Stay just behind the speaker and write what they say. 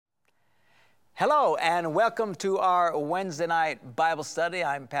Hello and welcome to our Wednesday night Bible study.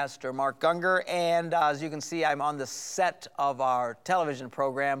 I'm Pastor Mark Gungor, and as you can see, I'm on the set of our television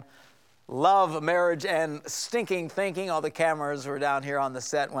program, Love, Marriage, and Stinking Thinking. All the cameras were down here on the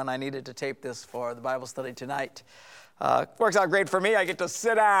set when I needed to tape this for the Bible study tonight. Works out great for me. I get to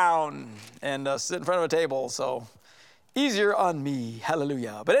sit down and sit in front of a table, so easier on me.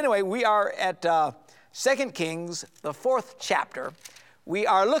 Hallelujah. But anyway, we are at 2 Kings, the 4th chapter. We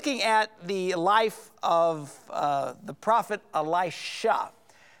are looking at the life of the prophet Elisha.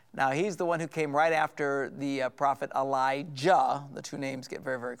 Now, he's the one who came right after the prophet Elijah. The two names get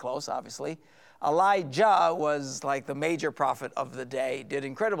very, very close, obviously. Elijah was like the major prophet of the day, did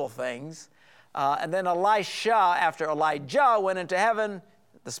incredible things. And then Elisha, after Elijah went into heaven,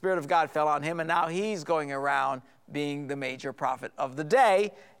 the Spirit of God fell on him, and now he's going around being the major prophet of the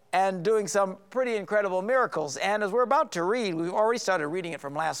day and doing some pretty incredible miracles. And as we're about to read, we've already started reading it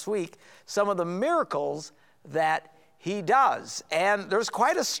from last week, some of the miracles that he does. And there's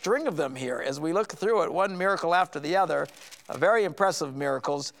quite a string of them here as we look through it, one miracle after the other, very impressive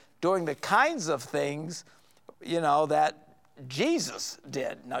miracles, doing the kinds of things, that Jesus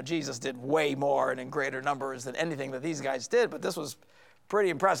did. Now, Jesus did way more and in greater numbers than anything that these guys did, but this was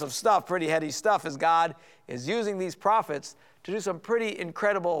pretty impressive stuff, pretty heady stuff, as God is using these prophets to do some pretty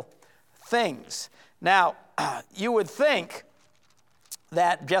incredible things. Now, you would think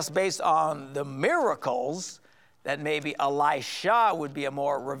that just based on the miracles, that maybe Elisha would be a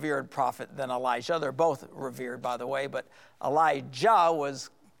more revered prophet than Elijah. They're both revered, by the way, but Elijah was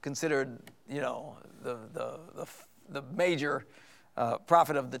considered, the major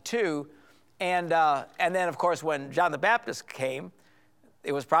prophet of the two. And then, of course, when John the Baptist came,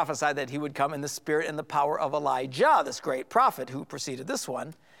 it was prophesied that he would come in the spirit and the power of Elijah, this great prophet who preceded this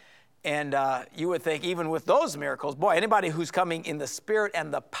one. And you would think even with those miracles, boy, anybody who's coming in the spirit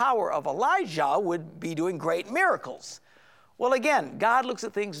and the power of Elijah would be doing great miracles. Well, again, God looks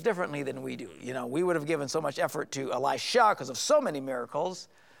at things differently than we do. We would have given so much effort to Elisha because of so many miracles,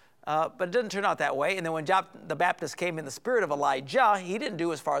 but it didn't turn out that way. And then when John the Baptist came in the spirit of Elijah, he didn't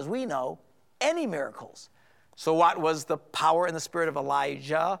do, as far as we know, any miracles. So what was the power and the spirit of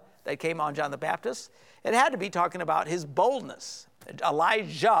Elijah that came on John the Baptist? It had to be talking about his boldness.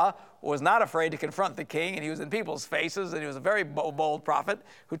 Elijah was not afraid to confront the king, and he was in people's faces, and he was a very bold prophet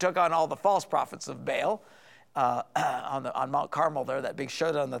who took on all the false prophets of Baal on Mount Carmel there, that big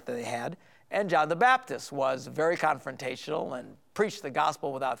showdown that they had. And John the Baptist was very confrontational and preached the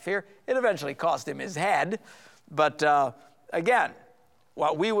gospel without fear. It eventually cost him his head. But again,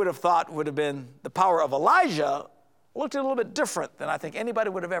 what we would have thought would have been the power of Elijah looked a little bit different than I think anybody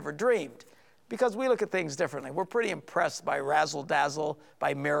would have ever dreamed, because we look at things differently. We're pretty impressed by razzle-dazzle,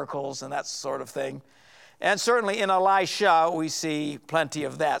 by miracles and that sort of thing. And certainly in Elisha, we see plenty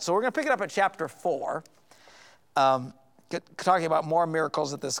of that. So we're going to pick it up at chapter 4, talking about more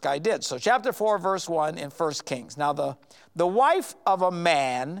miracles that this guy did. So chapter 4, verse 1 in 1 Kings. Now the wife of a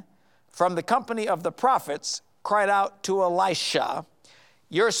man from the company of the prophets cried out to Elisha,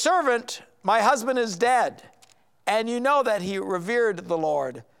 "Your servant, my husband, is dead, and you know that he revered the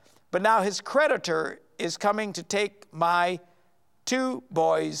Lord. But now his creditor is coming to take my 2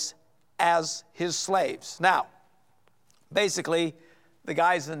 boys as his slaves." Now, basically, the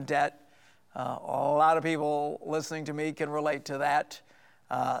guy's in debt. A lot of people listening to me can relate to that.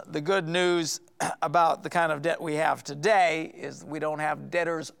 The good news about the kind of debt we have today is we don't have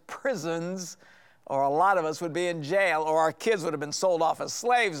debtors' prisons, or a lot of us would be in jail, or our kids would have been sold off as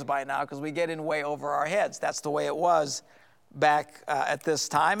slaves by now because we get in way over our heads. That's the way it was back at this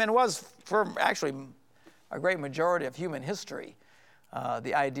time, and was for actually a great majority of human history.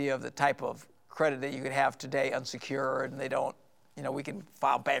 The idea of the type of credit that you could have today unsecured, and they don't, we can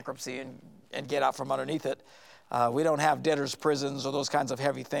file bankruptcy and get out from underneath it. We don't have debtors' prisons or those kinds of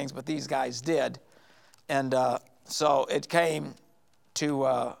heavy things, but these guys did. And so it came to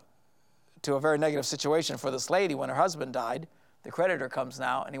a very negative situation for this lady when her husband died. The creditor comes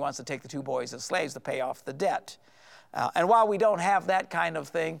now, and he wants to take the 2 boys as slaves to pay off the debt. And while we don't have that kind of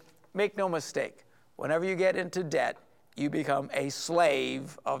thing, make no mistake, whenever you get into debt, you become a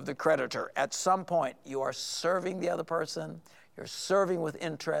slave of the creditor. At some point, you are serving the other person. You're serving with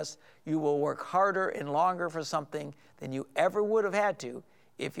interest. You will work harder and longer for something than you ever would have had to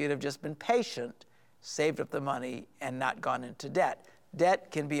if you'd have just been patient, saved up the money, and not gone into debt. Debt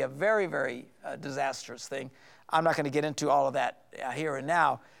can be a very, very disastrous thing. I'm not going to get into all of that here and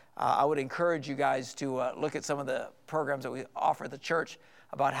now. I would encourage you guys to look at some of the programs that we offer at the church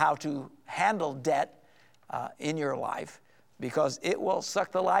about how to handle debt in your life, because it will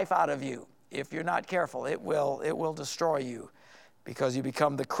suck the life out of you if you're not careful. It will destroy you. because you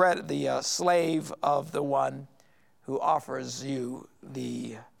become the slave of the one who offers you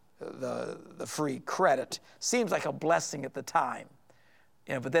the free credit. Seems like a blessing at the time,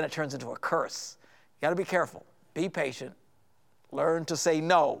 but then it turns into a curse. You got to be careful. Be patient. Learn to say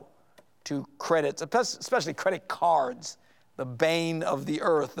no to credits, especially credit cards, the bane of the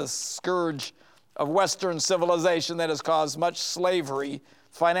earth, the scourge of Western civilization that has caused much slavery,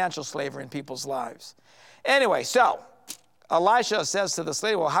 financial slavery in people's lives. Anyway, so Elisha says to this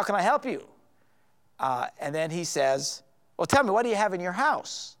lady, well, how can I help you? And then he says, well, tell me, what do you have in your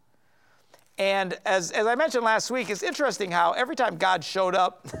house? And as I mentioned last week, it's interesting how every time God showed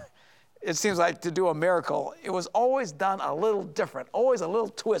up, it seems like, to do a miracle, it was always done a little different, always a little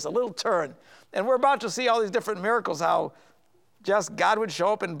twist, a little turn. And we're about to see all these different miracles, how just God would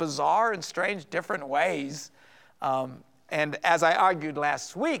show up in bizarre and strange different ways. And as I argued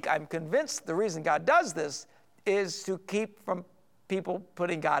last week, I'm convinced the reason God does this is to keep from people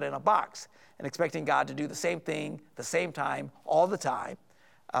putting God in a box and expecting God to do the same thing, the same time, all the time,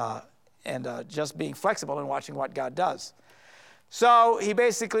 and just being flexible and watching what God does. So he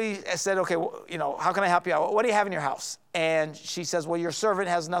basically said, okay, well, how can I help you out? What do you have in your house? And she says, well, your servant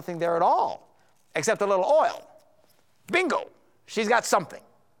has nothing there at all except a little oil. Bingo. She's got something.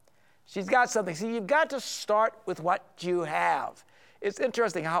 She's got something. See, you've got to start with what you have. It's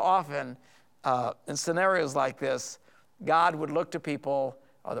interesting how often in scenarios like this, God would look to people,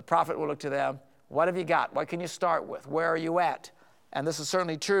 or the prophet would look to them. What have you got? What can you start with? Where are you at? And this is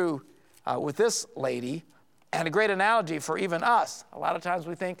certainly true with this lady. And a great analogy for even us. A lot of times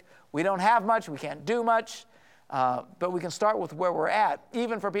we think we don't have much, we can't do much, but we can start with where we're at.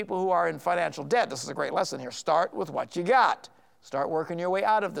 Even for people who are in financial debt, this is a great lesson here. Start with what you got. Start working your way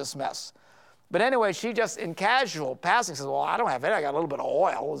out of this mess. But anyway, she just in casual passing says, well, I don't have it. I got a little bit of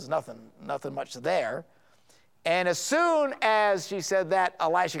oil. There's nothing much there. And as soon as she said that,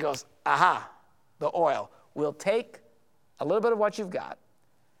 Elisha goes, aha, the oil. We'll take a little bit of what you've got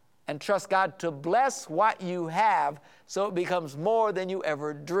and trust God to bless what you have so it becomes more than you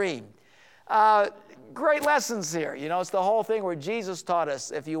ever dreamed. Great lessons here. It's the whole thing where Jesus taught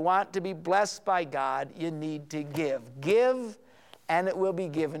us, if you want to be blessed by God, you need to give. Give, and it will be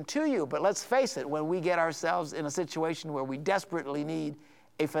given to you. But let's face it, when we get ourselves in a situation where we desperately need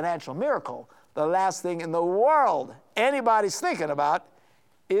a financial miracle, the last thing in the world anybody's thinking about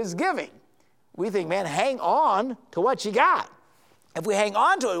is giving. We think, man, hang on to what you got. If we hang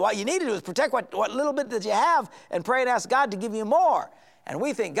on to it, what you need to do is protect what little bit that you have and pray and ask God to give you more. And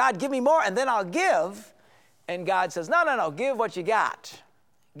we think, God, give me more, and then I'll give. And God says, no, give what you got.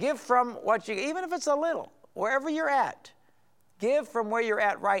 Give from what you, even if it's a little, wherever you're at. Give from where you're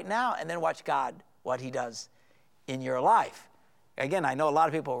at right now, and then watch God, what he does in your life. Again, I know a lot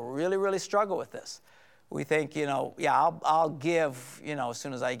of people really, really struggle with this. We think, I'll give, as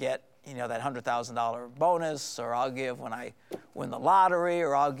soon as I get, that $100,000 bonus, or I'll give when I win the lottery,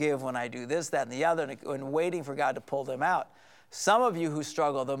 or I'll give when I do this, that, and the other, and waiting for God to pull them out. Some of you who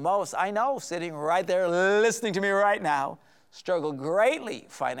struggle the most, I know, sitting right there listening to me right now, struggle greatly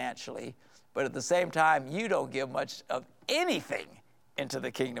financially, but at the same time, you don't give much of anything into the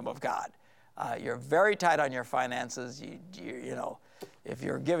kingdom of God. You're very tight on your finances. If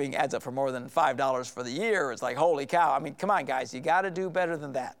your giving adds up for more than $5 for the year, it's like, holy cow. I mean, come on, guys, you got to do better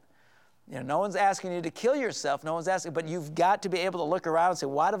than that. No one's asking you to kill yourself. No one's asking, but you've got to be able to look around and say,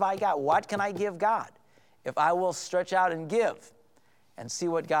 what have I got? What can I give God? If I will stretch out and give and see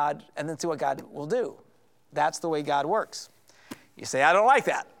what God will do. That's the way God works. You say, I don't like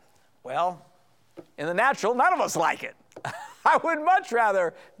that. Well, in the natural, none of us like it. I would much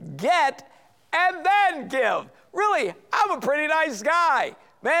rather get and then give. Really, I'm a pretty nice guy.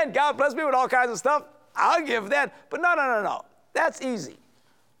 Man, God bless me with all kinds of stuff. I'll give that. But no. That's easy.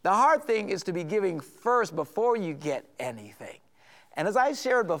 The hard thing is to be giving first before you get anything. And as I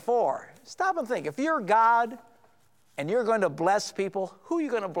shared before, stop and think. If you're God and you're going to bless people, who are you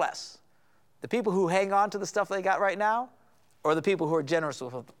going to bless? The people who hang on to the stuff they got right now, or the people who are generous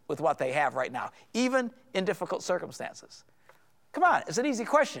with what they have right now, even in difficult circumstances? Come on, it's an easy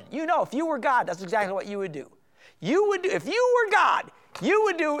question. If you were God, that's exactly what you would do. If you were God, you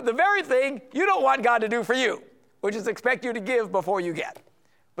would do the very thing you don't want God to do for you, which is expect you to give before you get.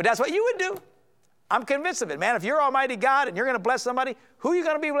 But that's what you would do. I'm convinced of it, man. If you're Almighty God and you're going to bless somebody, who are you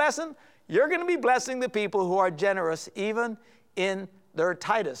going to be blessing? You're going to be blessing the people who are generous, even in their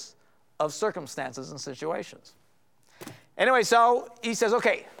tightest of circumstances and situations. Anyway, so he says,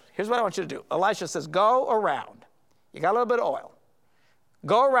 okay, here's what I want you to do. Elisha says, go around. You got a little bit of oil.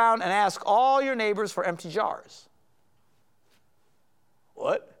 Go around and ask all your neighbors for empty jars.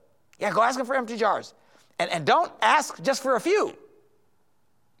 What? Yeah, go ask them for empty jars. And don't ask just for a few.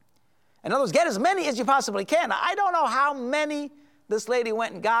 In other words, get as many as you possibly can. Now, I don't know how many this lady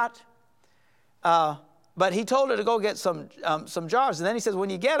went and got, but he told her to go get some jars. And then he says, when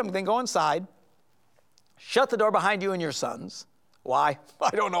you get them, then go inside, shut the door behind you and your sons. Why?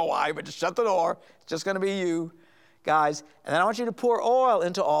 I don't know why, but just shut the door. It's just going to be you guys. And then I want you to pour oil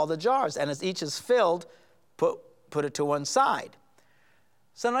into all the jars. And as each is filled, put it to one side.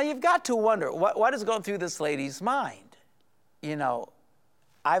 So now you've got to wonder, what is going through this lady's mind? You know,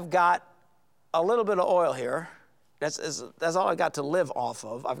 I've got a little bit of oil here. That's all I got to live off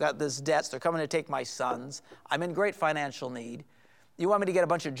of. I've got this debts. They're coming to take my sons. I'm in great financial need. You want me to get a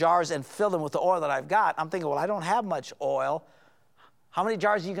bunch of jars and fill them with the oil that I've got? I'm thinking, well, I don't have much oil. How many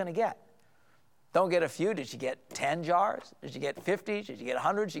jars are you going to get? Don't get a few. Did you get 10 jars? Did you get 50? Did you get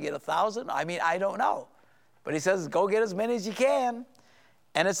 100? Did you get 1,000? I mean, I don't know. But he says, go get as many as you can.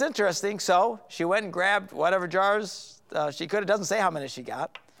 And it's interesting. So she went and grabbed whatever jars she could. It doesn't say how many she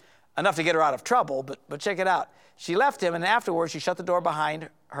got. Enough to get her out of trouble, but check it out. She left him, and afterwards she shut the door behind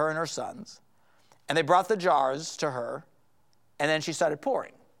her and her sons. And they brought the jars to her, and then she started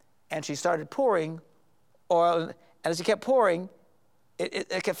pouring. And she started pouring oil, and as she kept pouring,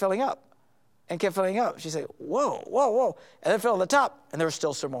 it kept filling up and kept filling up. She said, whoa, whoa, whoa. And then filled the top, and there was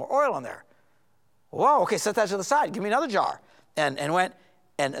still some more oil in there. Whoa, okay, set that to the side. Give me another jar. And went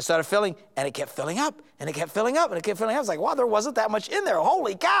and started filling, and it kept filling up, and it kept filling up, and it kept filling up. It's like, wow, there wasn't that much in there.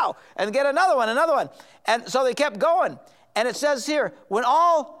 Holy cow. And get another one, another one. And so they kept going. And it says here, when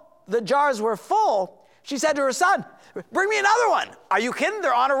all the jars were full, she said to her son, bring me another one. Are you kidding?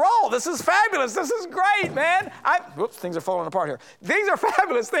 They're on a roll. This is fabulous. This is great, man. Whoops, things are falling apart here. Things are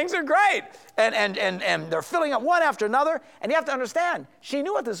fabulous. Things are great. And they're filling up one after another. And you have to understand, she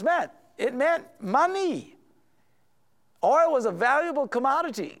knew what this meant. It meant money. Oil was a valuable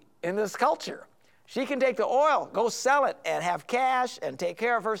commodity in this culture. She can take the oil, go sell it, and have cash and take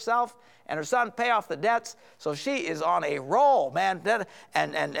care of herself and her son, pay off the debts. So she is on a roll, man.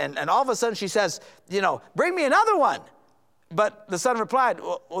 And all of a sudden she says, you know, bring me another one. But the son replied,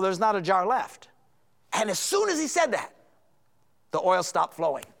 well, there's not a jar left. And as soon as he said that, the oil stopped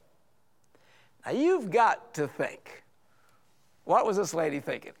flowing. Now you've got to think, what was this lady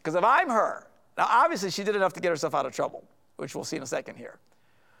thinking? Because if I'm her, now obviously she did enough to get herself out of trouble, which we'll see in a second here.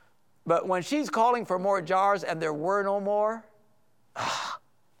 But when she's calling for more jars and there were no more,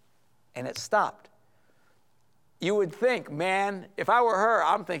 and it stopped. You would think, man, if I were her,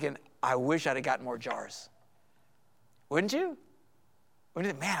 I'm thinking, I wish I'd have gotten more jars. Wouldn't you?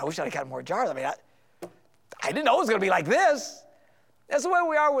 Wouldn't you? Man, I wish I'd have gotten more jars. I mean, I didn't know it was going to be like this. That's the way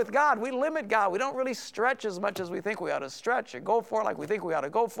we are with God. We limit God. We don't really stretch as much as we think we ought to stretch or go for it like we think we ought to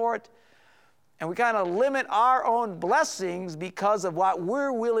go for it. And we kind of limit our own blessings because of what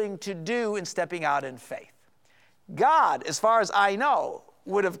we're willing to do in stepping out in faith. God, as far as I know,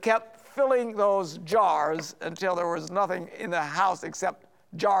 would have kept filling those jars until there was nothing in the house except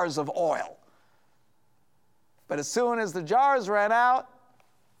jars of oil. But as soon as the jars ran out,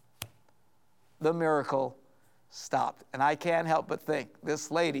 the miracle stopped. And I can't help but think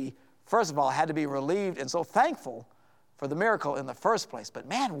this lady, first of all, had to be relieved and so thankful for the miracle in the first place. But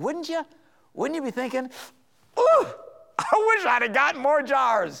man, wouldn't you? Wouldn't you be thinking, ooh, I wish I'd have gotten more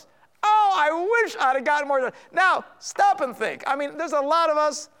jars. Oh, I wish I'd have gotten more jars. Now, stop and think. I mean, there's a lot of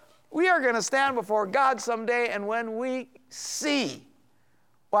us, we are going to stand before God someday, and when we see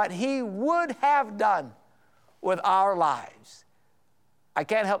what He would have done with our lives, I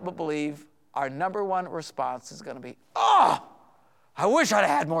can't help but believe our number one response is going to be, oh, I wish I'd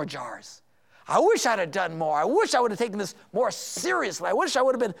have had more jars. I wish I'd have done more. I wish I would have taken this more seriously. I wish I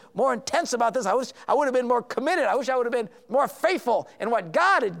would have been more intense about this. I wish I would have been more committed. I wish I would have been more faithful in what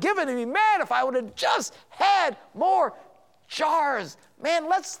God had given to me. Man, if I would have just had more jars. Man,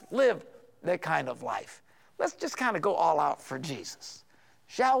 let's live that kind of life. Let's just kind of go all out for Jesus,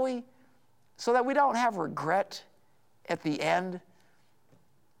 shall we? So that we don't have regret at the end.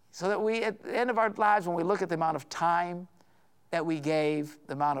 So that we, at the end of our lives, when we look at the amount of time that we gave,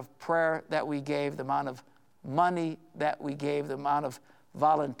 the amount of prayer that we gave, the amount of money that we gave, the amount of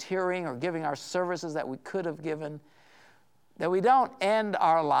volunteering or giving our services that we could have given, that we don't end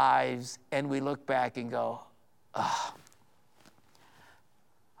our lives and we look back and go, oh,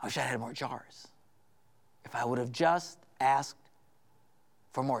 I wish I had more jars. If I would have just asked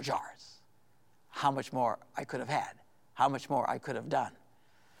for more jars, how much more I could have had, how much more I could have done.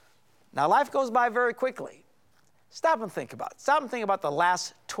 Now, life goes by very quickly. Stop and think about it. Stop and think about the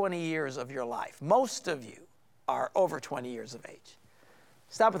last 20 years of your life. Most of you are over 20 years of age.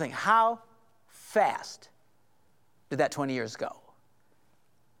 Stop and think, how fast did that 20 years go?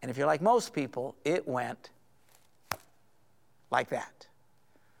 And if you're like most people, it went like that.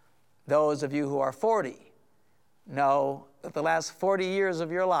 Those of you who are 40 know that the last 40 years of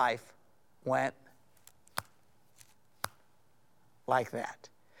your life went like that.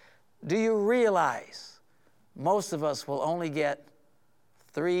 Do you realize most of us will only get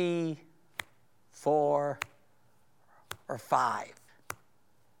 3, 4, or 5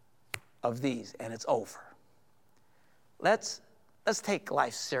 of these, and it's over? Let's take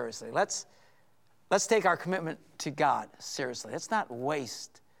life seriously. Let's take our commitment to God seriously. Let's not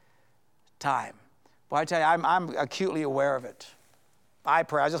waste time. Boy, I tell you, I'm acutely aware of it. I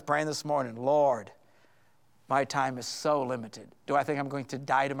pray. I was just praying this morning, Lord, my time is so limited. Do I think I'm going to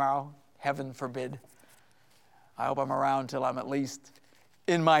die tomorrow? Heaven forbid. I hope I'm around till I'm at least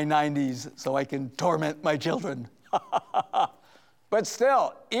in my 90s so I can torment my children. But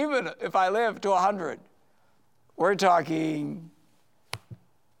still, even if I live to 100, we're talking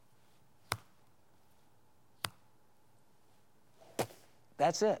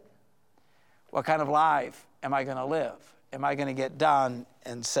that's it. What kind of life am I going to live? Am I going to get done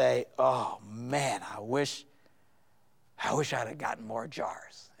and say, oh man, I wish I'd have gotten more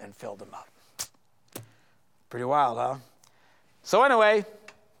jars and filled them up? Pretty wild, huh? So anyway,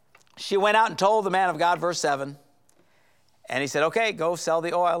 she went out and told the man of God, verse 7, and he said, okay, go sell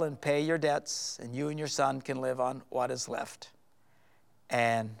the oil and pay your debts, and you and your son can live on what is left.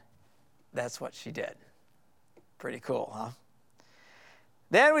 And that's what she did. Pretty cool, huh?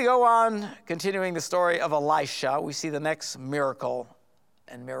 Then we go on, continuing the story of Elisha. We see the next miracle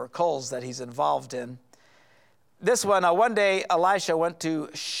and miracles that he's involved in. This one day Elisha went to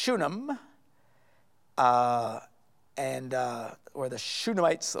Shunem, where the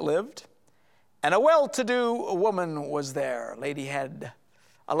Shunamites lived, and a well-to-do woman was there. Lady had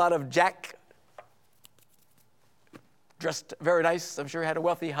a lot of jack, dressed very nice. I'm sure had a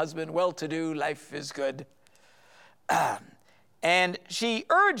wealthy husband, well-to-do, life is good. And she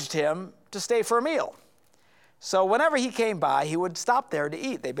urged him to stay for a meal. So whenever he came by, he would stop there to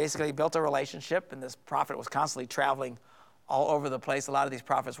eat. They basically built a relationship, and this prophet was constantly traveling all over the place. A lot of these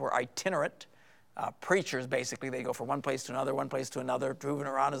prophets were itinerant preachers, basically. They go from one place to another, moving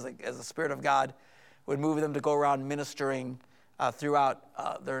around as the Spirit of God would move them to go around ministering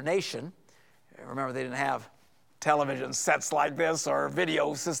throughout their nation. Remember, they didn't have television sets like this or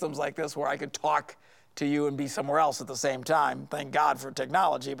video systems like this where I could talk to you and be somewhere else at the same time. Thank God for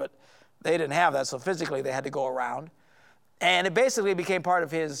technology, but they didn't have that, so physically they had to go around. And it basically became part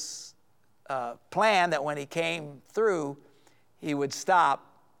of his plan that when he came through, he would stop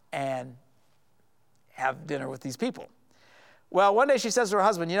and have dinner with these people. Well, one day she says to her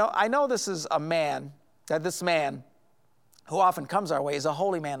husband, I know this is a man, that this man who often comes our way is a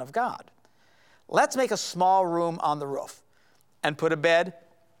holy man of God. Let's make a small room on the roof and put in a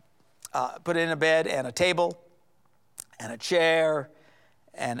bed and a table and a chair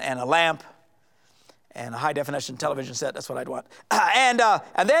and a lamp and a high-definition television set. That's what I'd want. And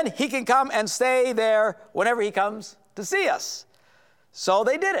then he can come and stay there whenever he comes to see us. So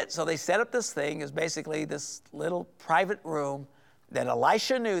they did it. So they set up this thing as basically this little private room that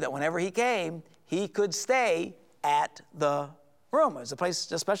Elisha knew that whenever he came, he could stay at the room. It was a place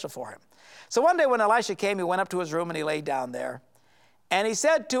just special for him. So one day when Elisha came, he went up to his room and he laid down there. And he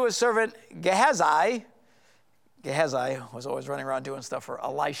said to his servant Gehazi was always running around doing stuff for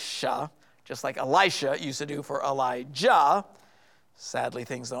Elisha, just like Elisha used to do for Elijah. Sadly,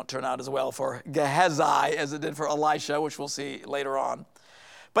 things don't turn out as well for Gehazi as it did for Elisha, which we'll see later on.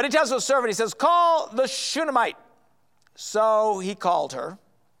 But he tells his servant, he says, call the Shunammite. So he called her,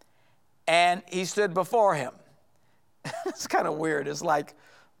 and he stood before him. It's kind of weird. It's like,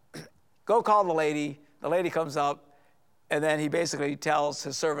 go call the lady. The lady comes up, and then he basically tells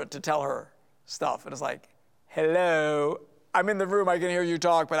his servant to tell her stuff. And it's like, hello, I'm in the room. I can hear you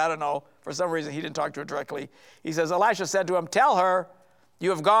talk, but I don't know. For some reason, he didn't talk to her directly. He says, Elisha said to him, tell her, you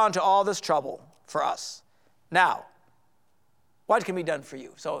have gone to all this trouble for us. Now, what can be done for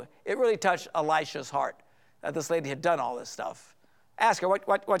you? So it really touched Elisha's heart that this lady had done all this stuff. Ask her,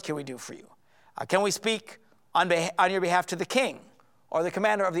 what can we do for you? Can we speak on your behalf to the king or the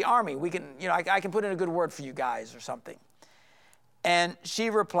commander of the army? We can, I can put in a good word for you guys or something. And she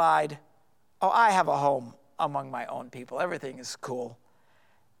replied, oh, I have a home among my own people. Everything is cool.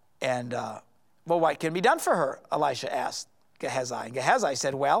 And, well, what can be done for her? Elisha asked Gehazi. And Gehazi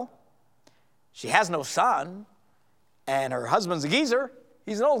said, well, she has no son, and her husband's a geezer.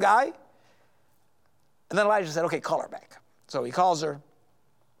 He's an old guy. And then Elijah said, okay, call her back. So he calls her,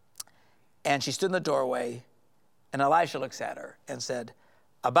 and she stood in the doorway, and Elisha looks at her and said,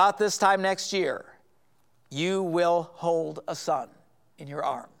 about this time next year, you will hold a son in your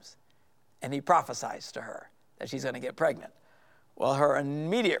arms. And he prophesies to her that she's going to get pregnant. Well, her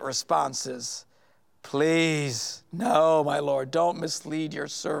immediate response is, please, no, my Lord, don't mislead your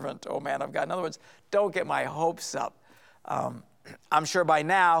servant, O man of God. In other words, don't get my hopes up. I'm sure by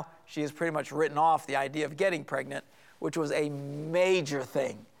now she has pretty much written off the idea of getting pregnant, which was a major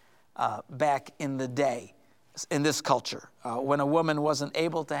thing back in the day in this culture. When a woman wasn't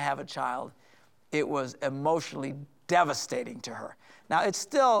able to have a child, it was emotionally devastating to her. Now, it's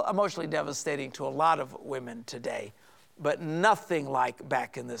still emotionally devastating to a lot of women today, but nothing like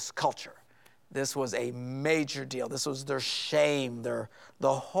back in this culture. This was a major deal. This was their shame, the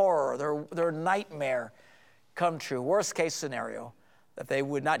horror, their nightmare come true. Worst case scenario, that they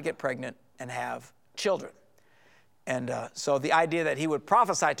would not get pregnant and have children. And so the idea that he would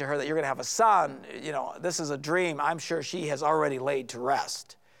prophesy to her that you're going to have a son, this is a dream I'm sure she has already laid to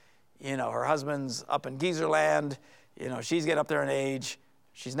rest. Her husband's up in Geezerland. She's getting up there in age.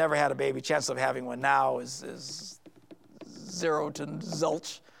 She's never had a baby. Chance of having one now is zero to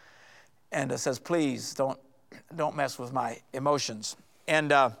zilch. And says, please don't mess with my emotions.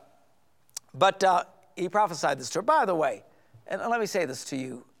 And but he prophesied this to her. By the way, and let me say this to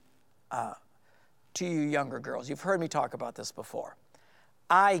you younger girls. You've heard me talk about this before.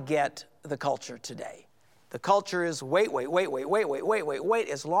 I get the culture today. The culture is wait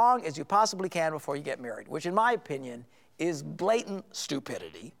as long as you possibly can before you get married, which in my opinion is blatant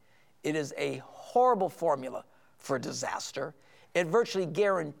stupidity. It is a horrible formula for disaster. It virtually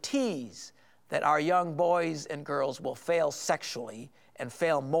guarantees that our young boys and girls will fail sexually and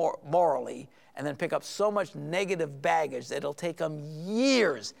fail morally and then pick up so much negative baggage that it'll take them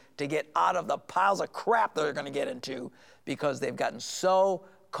years to get out of the piles of crap they're going to get into because they've gotten so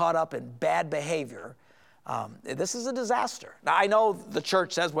caught up in bad behavior. This is a disaster. Now, I know the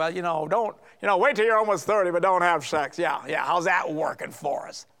church says, well, wait till you're almost 30, but don't have sex. Yeah, how's that working for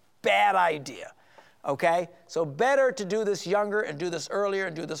us? Bad idea. Okay? So better to do this younger and do this earlier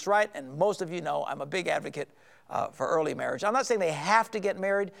and do this right. And most of you know I'm a big advocate for early marriage. I'm not saying they have to get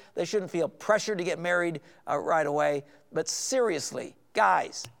married. They shouldn't feel pressure to get married right away. But seriously,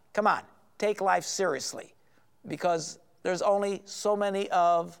 guys, come on, take life seriously because there's only so many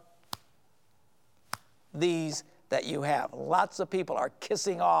of these that you have. Lots of people are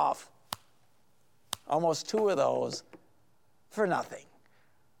kissing off almost 2 of those for nothing.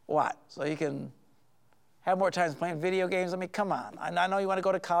 What? So you can have more time playing video games? I mean, come on. I know you want to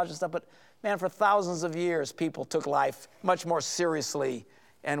go to college and stuff, but man, for thousands of years, people took life much more seriously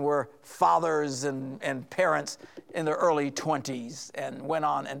and were fathers and parents in their early 20s and went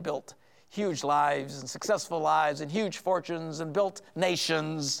on and built huge lives and successful lives and huge fortunes and built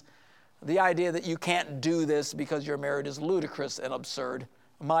nations. The idea that you can't do this because you're married is ludicrous and absurd.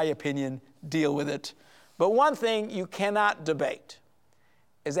 In my opinion, deal with it. But one thing you cannot debate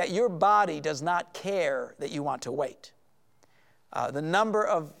is that your body does not care that you want to wait. The number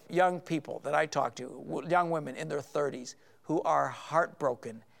of young people that I talk to, young women in their 30s, who are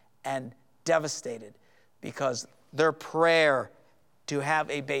heartbroken and devastated because their prayer to have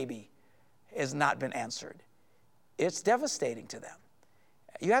a baby has not been answered. It's devastating to them.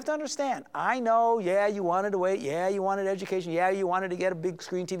 You have to understand, I know, you wanted to wait, you wanted education, you wanted to get a big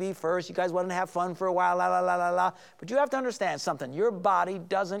screen TV first, you guys wanted to have fun for a while, but you have to understand something. Your body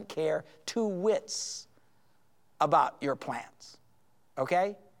doesn't care 2 whits about your plans,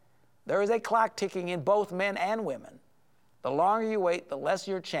 okay? There is a clock ticking in both men and women. The longer you wait, the less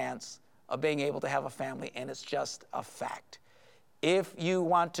your chance of being able to have a family, and it's just a fact. If you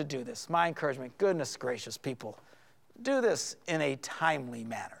want to do this, my encouragement, goodness gracious people, do this in a timely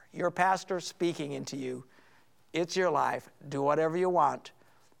manner. Your pastor speaking into you, it's your life, do whatever you want,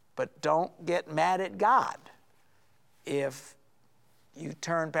 but don't get mad at God if you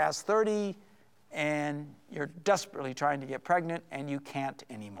turn past 30 and you're desperately trying to get pregnant and you can't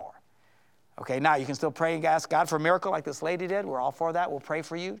anymore. Okay, now you can still pray and ask God for a miracle like this lady did. We're all for that. We'll pray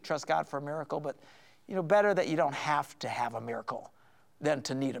for you. Trust God for a miracle. But, better that you don't have to have a miracle than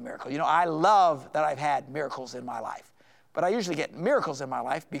to need a miracle. I love that I've had miracles in my life. But I usually get miracles in my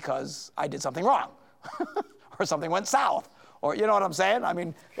life because I did something wrong or something went south. Or, you know what I'm saying? I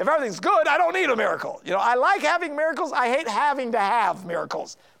mean, if everything's good, I don't need a miracle. I like having miracles. I hate having to have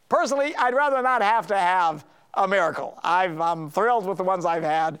miracles. Personally, I'd rather not have to have a miracle. I'm thrilled with the ones I've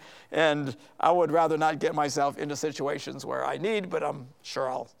had, and I would rather not get myself into situations where I need, but I'm sure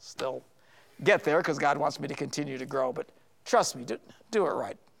I'll still get there because God wants me to continue to grow. But trust me, do it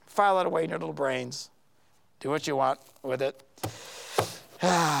right. File that away in your little brains. Do what you want with it.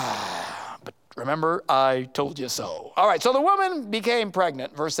 But remember, I told you so. All right, so the woman became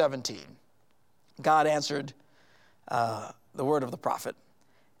pregnant, verse 17. God answered the word of the prophet.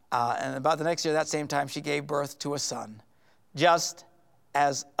 And about the next year, that same time, she gave birth to a son. just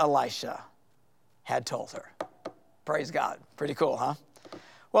as Elisha had told her. Praise God. Pretty cool, huh?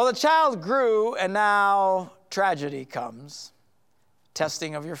 Well, the child grew, and now tragedy comes.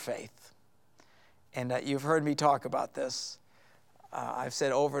 Testing of your faith. And you've heard me talk about this. I've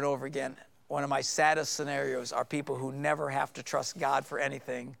said over and over again, one of my saddest scenarios are people who never have to trust God for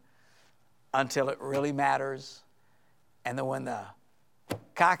anything until it really matters. And then when the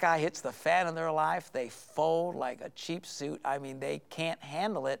caca hits the fan in their life, they fold like a cheap suit. I mean, they can't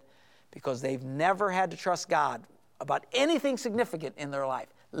handle it because they've never had to trust God about anything significant in their life.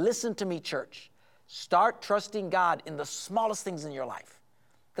 Listen to me, church. Start trusting God in the smallest things in your life.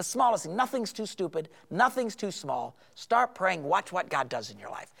 The smallest thing. Nothing's too stupid. Nothing's too small. Start praying. Watch what God does in your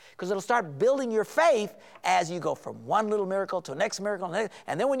life. Because it'll start building your faith as you go from one little miracle to the next miracle.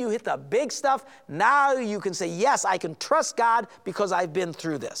 And then when you hit the big stuff, now you can say, yes, I can trust God because I've been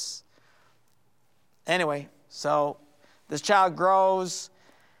through this. Anyway, so this child grows.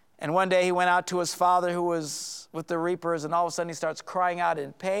 And one day he went out to his father who was with the reapers. And all of a sudden he starts crying out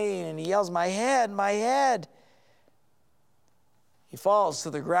in pain. And he yells, my head, my head. He falls to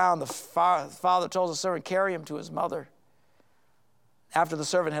the ground. The father tells the servant, carry him to his mother. After the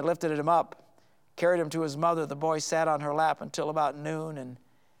servant had lifted him up, carried him to his mother, the boy sat on her lap until about noon,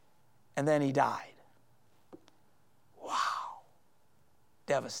 and then he died. Wow.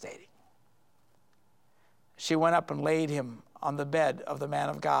 Devastating. She went up and laid him on the bed of the man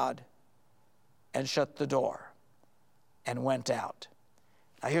of God and shut the door and went out.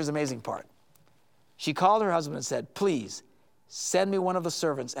 Now here's the amazing part. She called her husband and said, please, send me one of the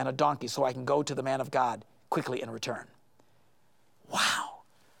servants and a donkey so I can go to the man of God quickly and return. Wow.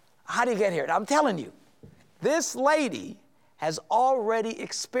 How do you get here? I'm telling you, this lady has already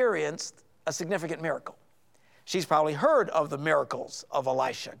experienced a significant miracle. She's probably heard of the miracles of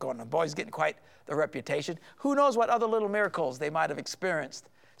Elisha. Going, the boy's getting quite the reputation. Who knows what other little miracles they might have experienced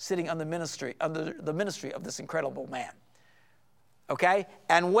sitting under the ministry of this incredible man. Okay?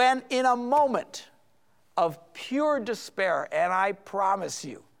 And when in a moment of pure despair, and I promise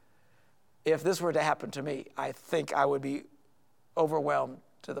you, if this were to happen to me, I think I would be overwhelmed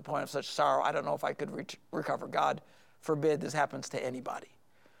to the point of such sorrow. I don't know if I could recover. God forbid this happens to anybody.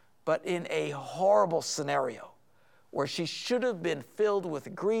 But in a horrible scenario where she should have been filled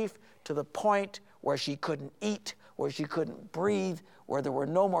with grief to the point where she couldn't eat, where she couldn't breathe, where there were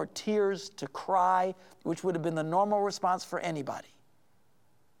no more tears to cry, which would have been the normal response for anybody.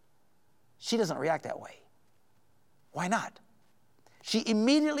 She doesn't react that way. Why not? She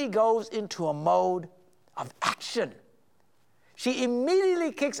immediately goes into a mode of action. She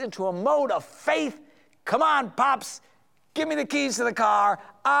immediately kicks into a mode of faith. Come on, Pops, give me the keys to the car.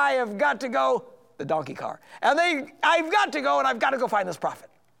 I have got to go, the donkey car. And I've got to go, and I've got to go find this prophet.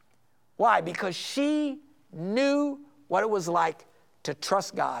 Why? Because she knew what it was like to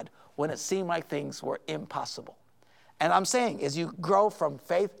trust God when it seemed like things were impossible. And I'm saying, as you grow from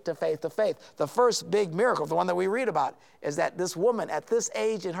faith to faith to faith, the first big miracle, the one that we read about, is that this woman at this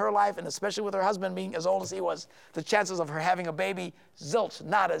age in her life, and especially with her husband being as old as he was, the chances of her having a baby, zilch,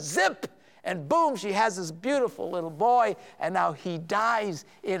 not a zip. And boom, she has this beautiful little boy, and now he dies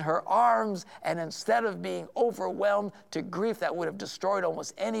in her arms. And instead of being overwhelmed to grief that would have destroyed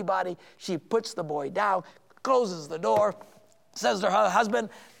almost anybody, she puts the boy down, closes the door, says to her husband,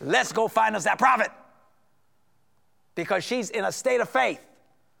 let's go find us that prophet. Because she's in a state of faith.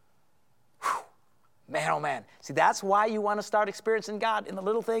 Whew. Man, oh man. See, that's why you want to start experiencing God in the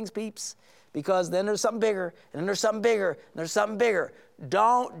little things, peeps. Because then there's something bigger, and then there's something bigger, and there's something bigger.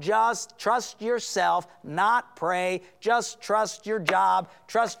 Don't just trust yourself, not pray. Just trust your job,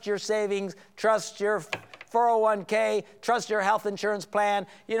 trust your savings, trust your 401k, trust your health insurance plan.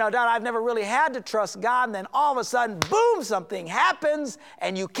 You know, Don, I've never really had to trust God, and then all of a sudden, boom, something happens,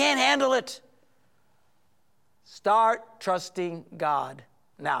 and you can't handle it. Start trusting God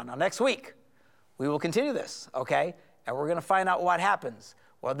now. Now, next week, we will continue this, okay? And we're going to find out what happens.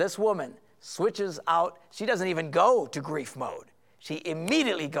 Well, this woman switches out. She doesn't even go to grief mode. She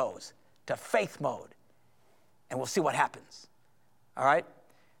immediately goes to faith mode. And we'll see what happens. All right?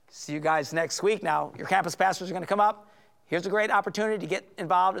 See you guys next week. Now, your campus pastors are going to come up. Here's a great opportunity to get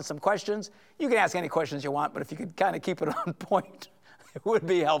involved in some questions. You can ask any questions you want, but if you could kind of keep it on point, it would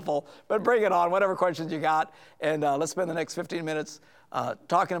be helpful. But bring it on, whatever questions you got. And let's spend the next 15 minutes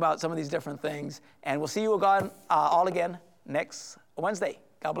talking about some of these different things. And we'll see you all again next Wednesday.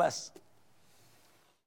 God bless.